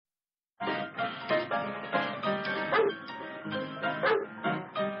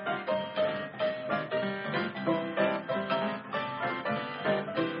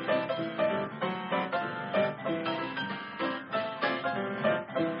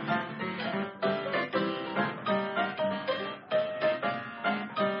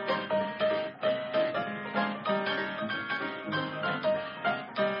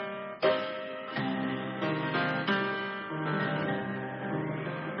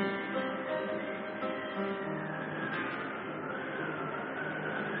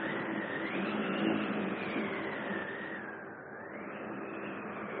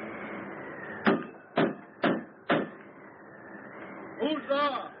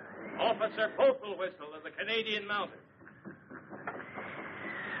Officer Potelwhistle of the Canadian Mounted.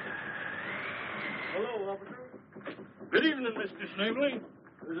 Hello, officer. Good evening, Mr. Snavely.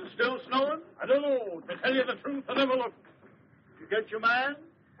 Is it still snowing? I don't know. To tell you the truth, I never looked. Did you get your man?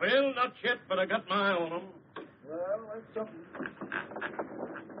 Well, not yet, but I got my eye on him. Well, that's something.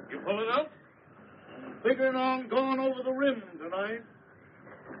 You pulling out? I'm figuring on going over the rim tonight.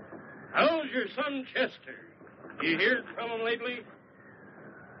 How's your son, Chester? You heard from him lately?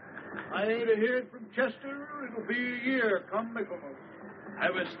 I ain't a-heard from Chester. It'll be a year come Michaelmas. I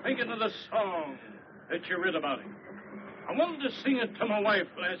was thinking of the song that you read about him. I wanted to sing it to my wife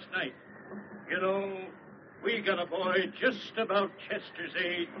last night. You know, we got a boy just about Chester's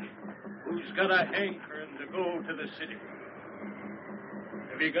age who's got a hankering to go to the city.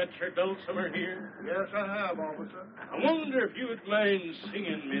 Have you got your dulcimer here? Yes, I have, officer. I wonder if you'd mind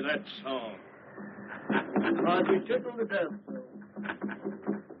singing me that song. I'd be tickled to death, sir.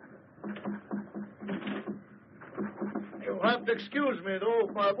 You'll have to excuse me, though,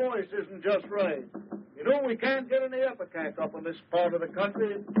 if my voice isn't just right. You know, we can't get any ipecac up in this part of the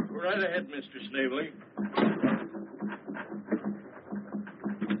country. Right ahead, Mr. Snavely.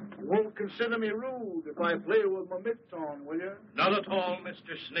 You won't consider me rude if I play with my mitts on, will you? Not at all,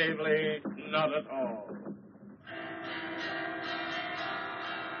 Mr. Snavely. Not at all.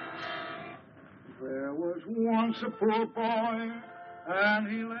 There was once a poor boy, and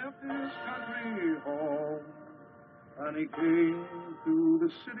he left his country home. And he came to the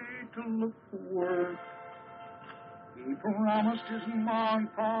city to look for work. He promised his ma and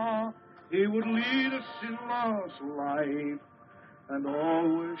pa he would lead a sinless life and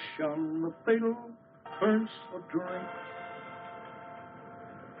always shun the fatal curse of drink.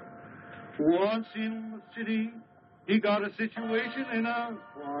 Once in the city, he got a situation in a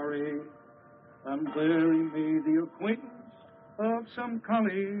quarry, and there he made the acquaintance of some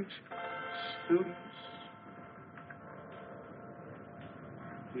college students.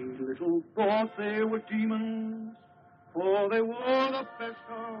 He little thought they were demons, for they wore the best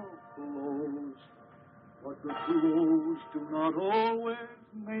of clothes. But the clothes do not always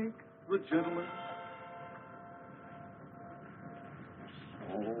make the gentleman.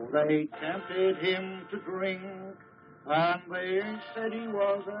 So they tempted him to drink, and they said he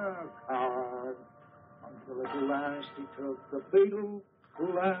was a coward, until at last he took the fatal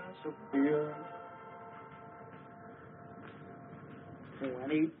glass of beer.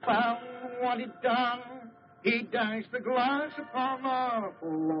 When he found what he'd done, he dashed the glass upon the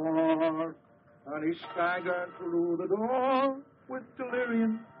floor, and he staggered through the door with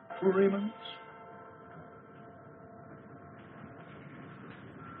delirium tremens.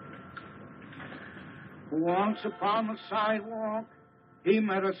 Once upon the sidewalk, he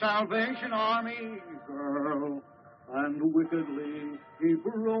met a Salvation Army girl, and wickedly he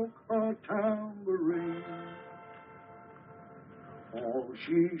broke her tambourine. All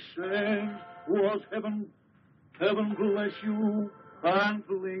she said was, "Heaven, heaven bless you," and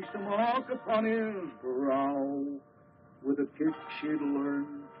placed a mark upon his brow with a kick she'd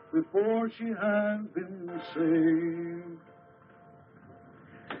learned before she had been saved.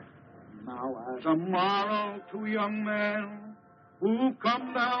 Now, as a moral to young men who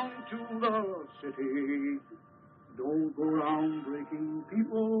come down to the city, don't go around breaking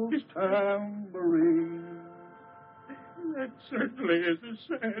people's tambourines. That certainly is a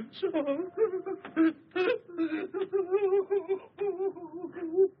sad song.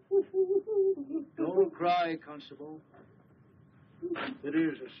 Don't cry, Constable. It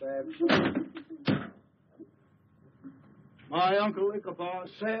is a sad song. My Uncle Ichabod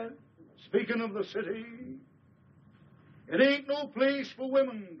said, speaking of the city, it ain't no place for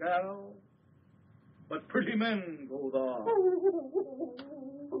women, gal, but pretty men go there.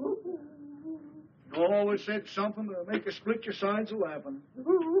 He always said something to make you split your sides of laughing.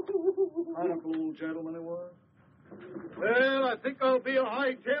 Comical old gentleman he was. Well, I think I'll be a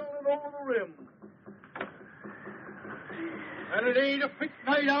hightailing over the rim. And it ain't a fit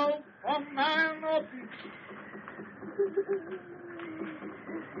night out from man or beach.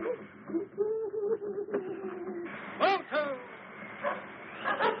 Alto!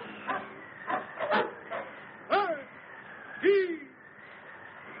 He!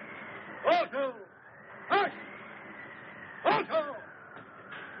 Alto! Hush! Alto!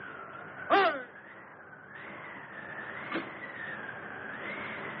 Hush!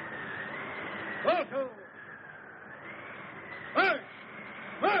 Alto! Hush!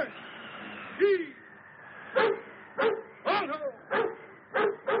 Hush! He! Alto! Hush!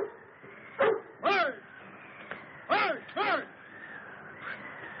 Hush! Hush!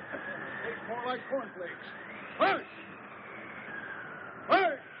 Tastes more like cornflakes. Hush!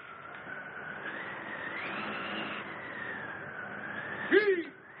 Hush!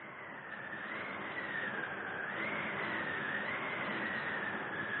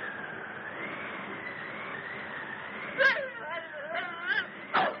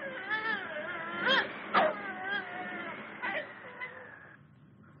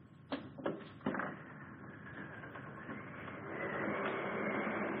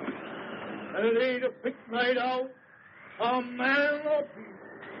 and it ain't a pick night out, a man of peace.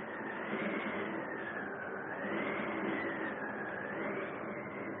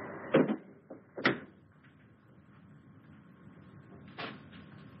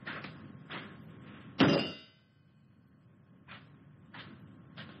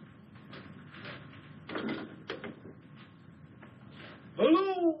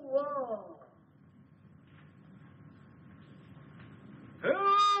 Hello!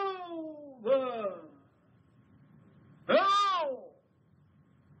 Hello! Hello!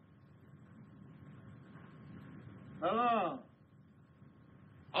 Hello!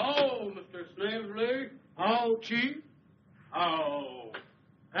 Oh, Mr. Snavely. How, Chief? Oh.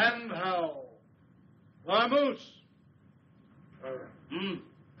 And how? Vamoose.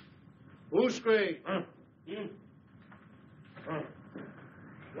 Goose Gray.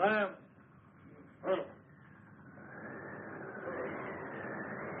 Lamb.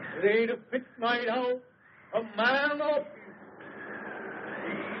 It ain't a fit night out, a man of peace.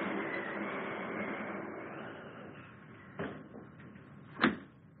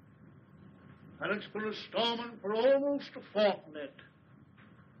 And it's been a storming for almost a fortnight.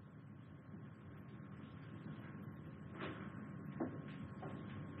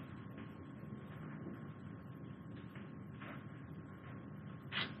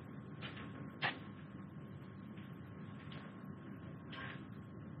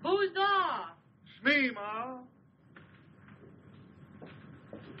 Who's there? It's me, Ma.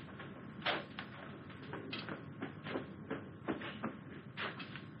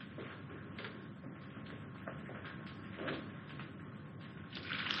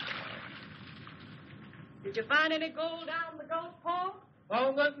 Did you find any gold down in the ghost hole?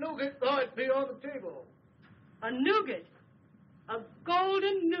 Found that nougat right be on the table. A nougat. A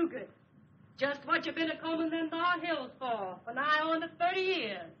golden nougat. Just what you been a combing them bar hills for nigh on to 30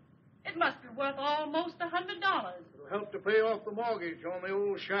 years. It must be worth almost $100. It'll help to pay off the mortgage on the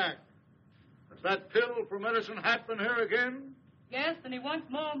old shack. Has that pill for Medicine Hat been here again? Yes, and he wants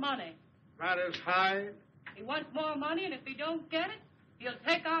more money. That is high. He wants more money, and if he don't get it, he'll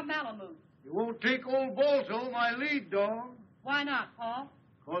take our Malamute. You won't take old Balto, my lead dog. Why not, Paul?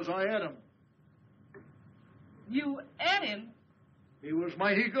 'Cause I ate him. You ate him? He was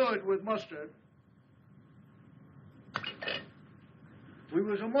mighty good with mustard. We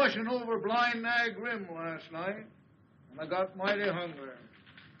was a-mushing over Blind Nag Rim last night, and I got mighty hungry.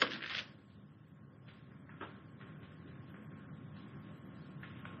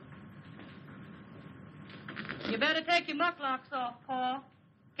 You better take your mucklocks off, Paul.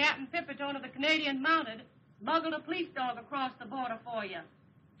 Captain Pipperton of the Canadian Mounted smuggled a police dog across the border for you.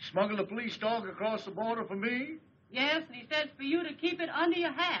 Smuggled a police dog across the border for me? Yes, and he says for you to keep it under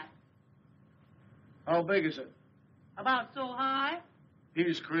your hat. How big is it? About so high.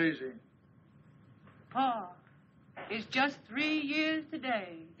 He's crazy. Pa, it's just 3 years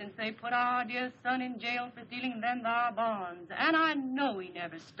today since they put our dear son in jail for stealing them thar bonds, and I know he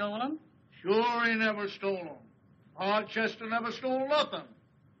never stole them. Sure he never stole them. Chester never stole nothing.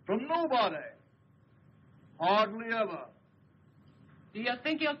 From nobody. Hardly ever. Do you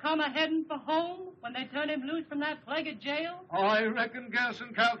think he'll come a-heading for home when they turn him loose from that plagued jail? I reckon, guess,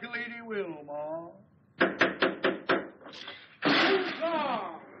 and calculate he will, Ma.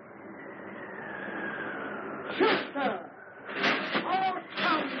 Chester! Our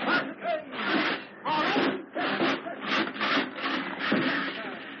town hurricane! Our own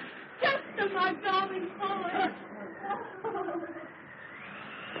Chester, my darling boy!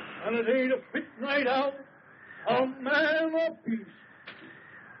 And it ain't a fit night out, a man of peace.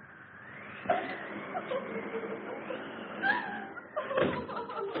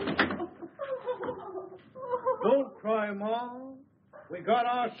 Don't cry, Ma. We got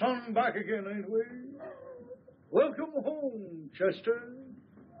our son back again, ain't we? Welcome home, Chester.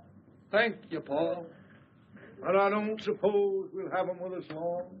 Thank you, Paul. But I don't suppose we'll have him with us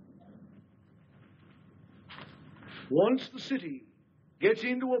long. Once the city gets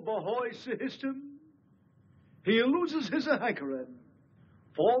into a Bahoy system, he loses his hankering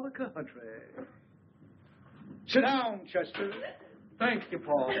for the country. Sit down, Chester. Thank you,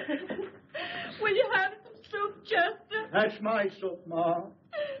 Paul. Will you have some soup, Chester? That's my soup, Ma.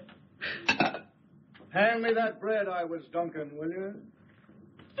 Hand me that bread I was dunking, will you?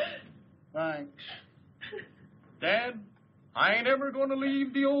 Thanks. Dad, I ain't ever going to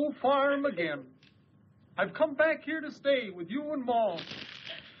leave the old farm again. I've come back here to stay with you and Ma.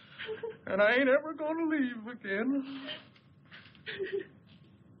 And I ain't ever going to leave again.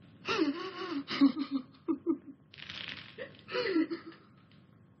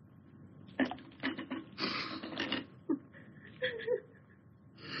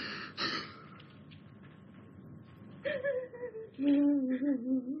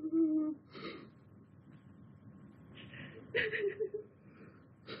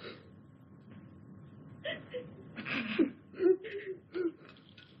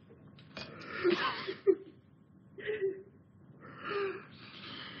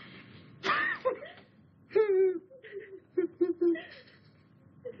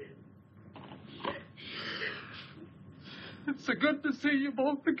 It's so good to see you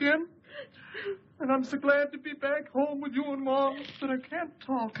both again. And I'm so glad to be back home with you and Mom, but I can't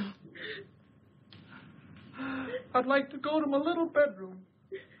talk. I'd like to go to my little bedroom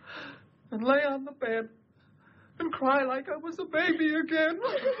and lay on the bed and cry like I was a baby again.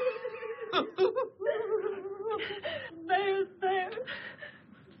 There.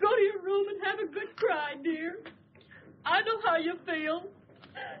 Go to your room and have a good cry, dear. I know how you feel.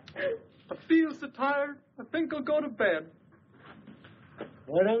 I feel so tired, I think I'll go to bed.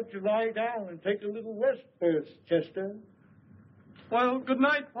 Why don't you lie down and take a little rest first, Chester? Well, good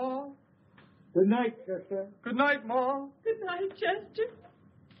night, Paul. Good night, Chester. Good night, Ma. Good night, Chester.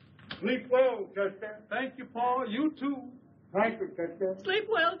 Sleep well, Chester. Thank you, Paul. You too. Thank you, Chester. Sleep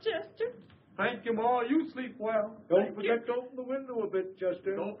well, Chester. Thank you, Ma. You sleep well. Don't forget to open the window a bit,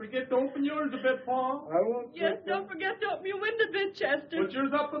 Chester. Don't forget to open yours a bit, Paul. I won't. Yes, Chester. don't forget to open your window a bit, Chester. Put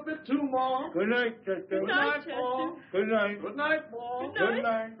yours up a bit too, Ma. Good night, Chester. Good night, Paul. Chester. Good night. Good night, Paul. Good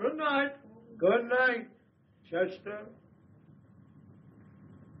night. Good night. Good night. Good night, Chester.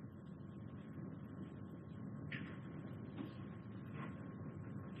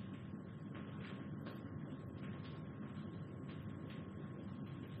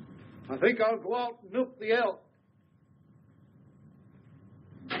 I think I'll go out and milk the elk.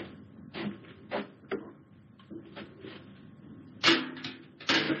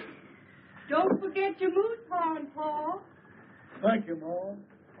 Don't forget your moose horn, Paul. Thank you, Mom.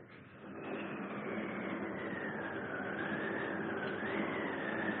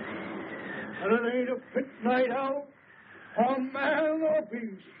 And it ain't a fit night out on man or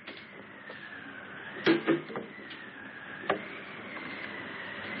beast.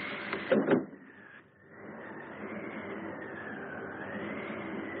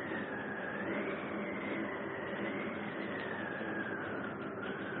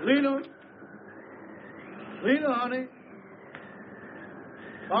 Lena, honey.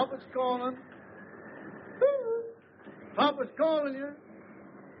 Papa's calling. Papa's calling you.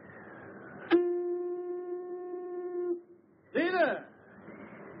 Lena!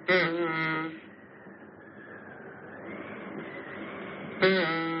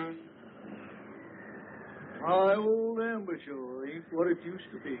 My old ambusher ain't what it used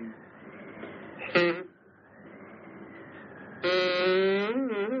to be.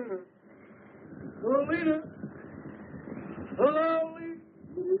 Hello, Lena. Hello, Lena.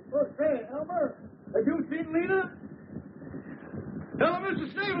 Oh, say, Elmer, have you seen Lena? Tell her Mr.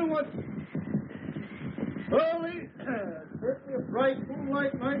 Stephen what. Well, Lena, certainly a bright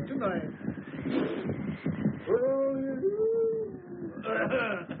moonlight night tonight.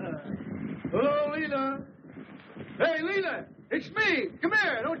 Hello, Lena. Hey, Lena, it's me. Come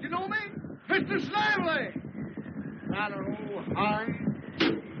here. Don't you know me? Mr. Snively. I don't know. Hi.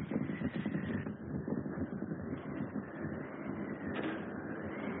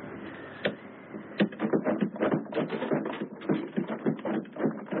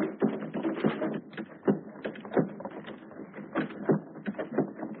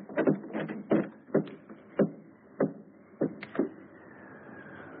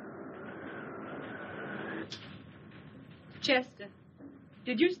 Chester,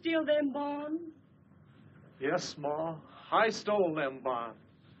 did you steal them bonds? Yes, Ma. I stole them bonds.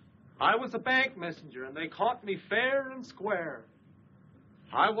 I was a bank messenger, and they caught me fair and square.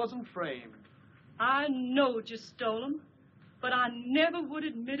 I wasn't framed. I know you stole them, but I never would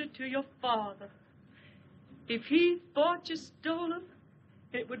admit it to your father. If he thought you stole them,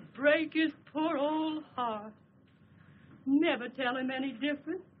 it would break his poor old heart. Never tell him any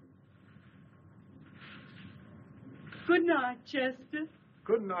different. Good night, Chester.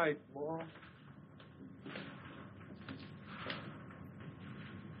 Good night, Ma.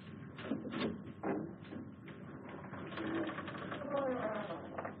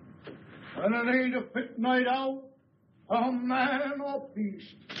 And it ain't a fit night out, a man or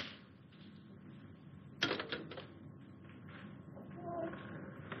beast.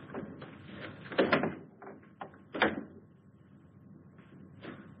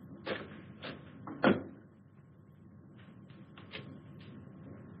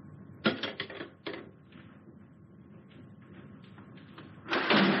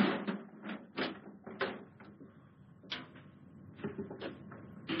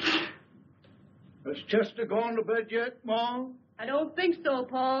 Has Chester gone to bed yet, Mom? I don't think so,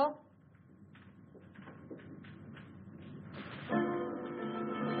 Paul.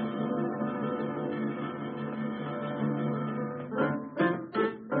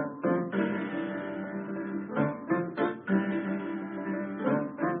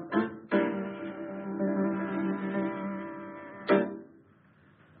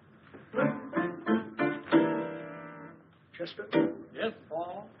 Chester, Yes,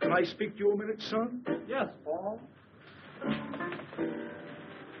 Paul. can I speak to you a minute, son? Yes, Paul.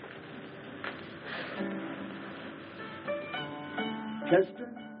 Chester,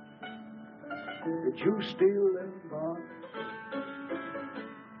 did you steal them bonds?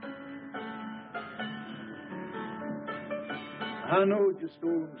 I know you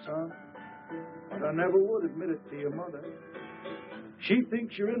stole them, son, but I never would admit it to your mother. She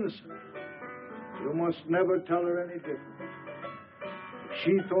thinks you're innocent. You must never tell her any different. If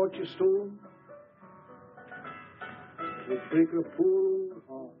she thought you stole them, it would break her poor old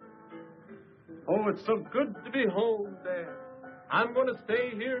heart. Oh, it's so good to be home, Dad. I'm going to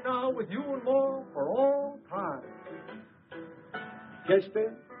stay here now with you and Ma for all time.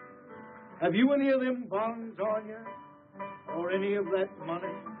 Chester, have you any of them bonds on you? Or any of that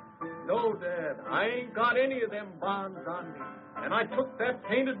money? No, Dad, I ain't got any of them bonds on me. And I took that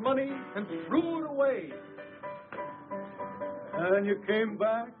painted money and threw it away. And you came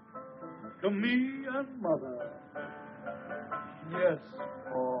back to me and Mother. Yes,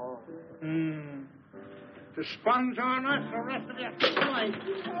 Paul. To sponge on us the rest of your life.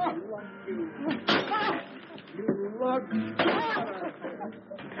 You lucky.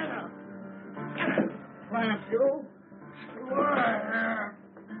 Clamp you.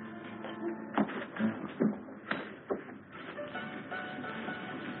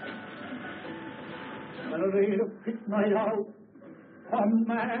 Well, it ain't a pit night out. One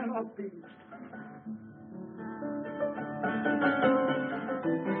man a beast.